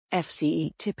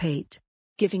FCE Tip 8.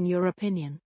 Giving your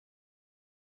opinion.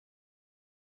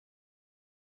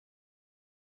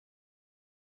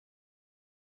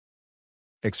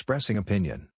 Expressing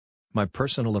opinion. My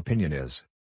personal opinion is,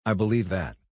 I believe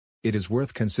that it is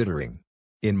worth considering.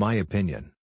 In my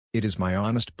opinion, it is my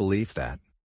honest belief that.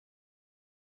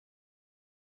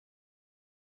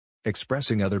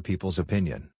 Expressing other people's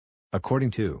opinion.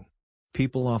 According to.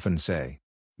 People often say.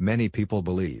 Many people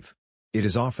believe. It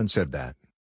is often said that.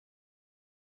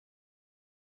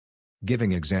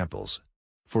 Giving examples.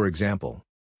 For example.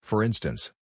 For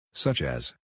instance. Such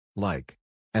as. Like.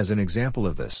 As an example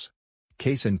of this.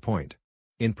 Case in point.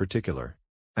 In particular.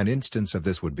 An instance of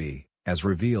this would be, as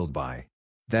revealed by.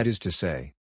 That is to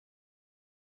say.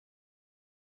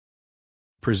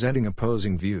 Presenting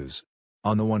opposing views.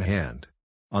 On the one hand.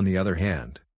 On the other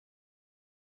hand.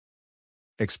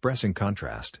 Expressing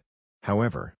contrast.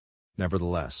 However.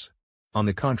 Nevertheless. On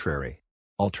the contrary.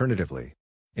 Alternatively.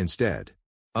 Instead.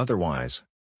 Otherwise.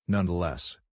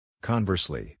 Nonetheless.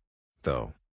 Conversely.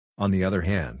 Though. On the other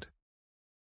hand.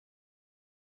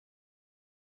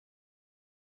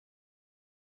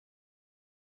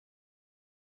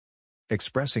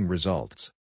 Expressing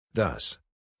results. Thus.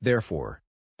 Therefore.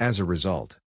 As a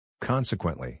result.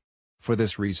 Consequently. For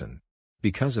this reason.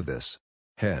 Because of this.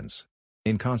 Hence.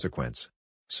 In consequence.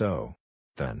 So.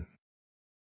 Then.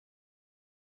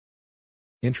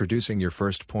 Introducing your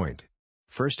first point.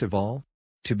 First of all.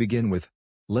 To begin with.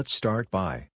 Let's start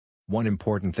by. One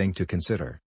important thing to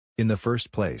consider. In the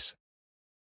first place.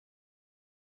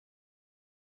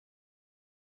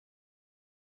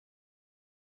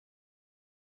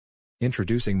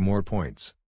 Introducing more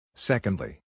points.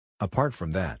 Secondly. Apart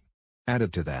from that.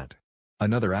 Added to that.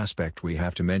 Another aspect we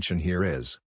have to mention here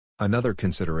is. Another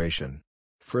consideration.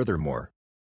 Furthermore.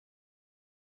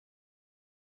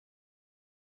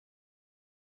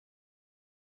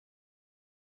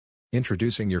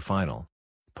 Introducing your final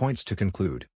points to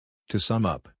conclude. To sum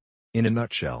up. In a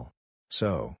nutshell.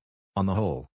 So. On the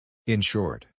whole. In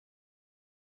short.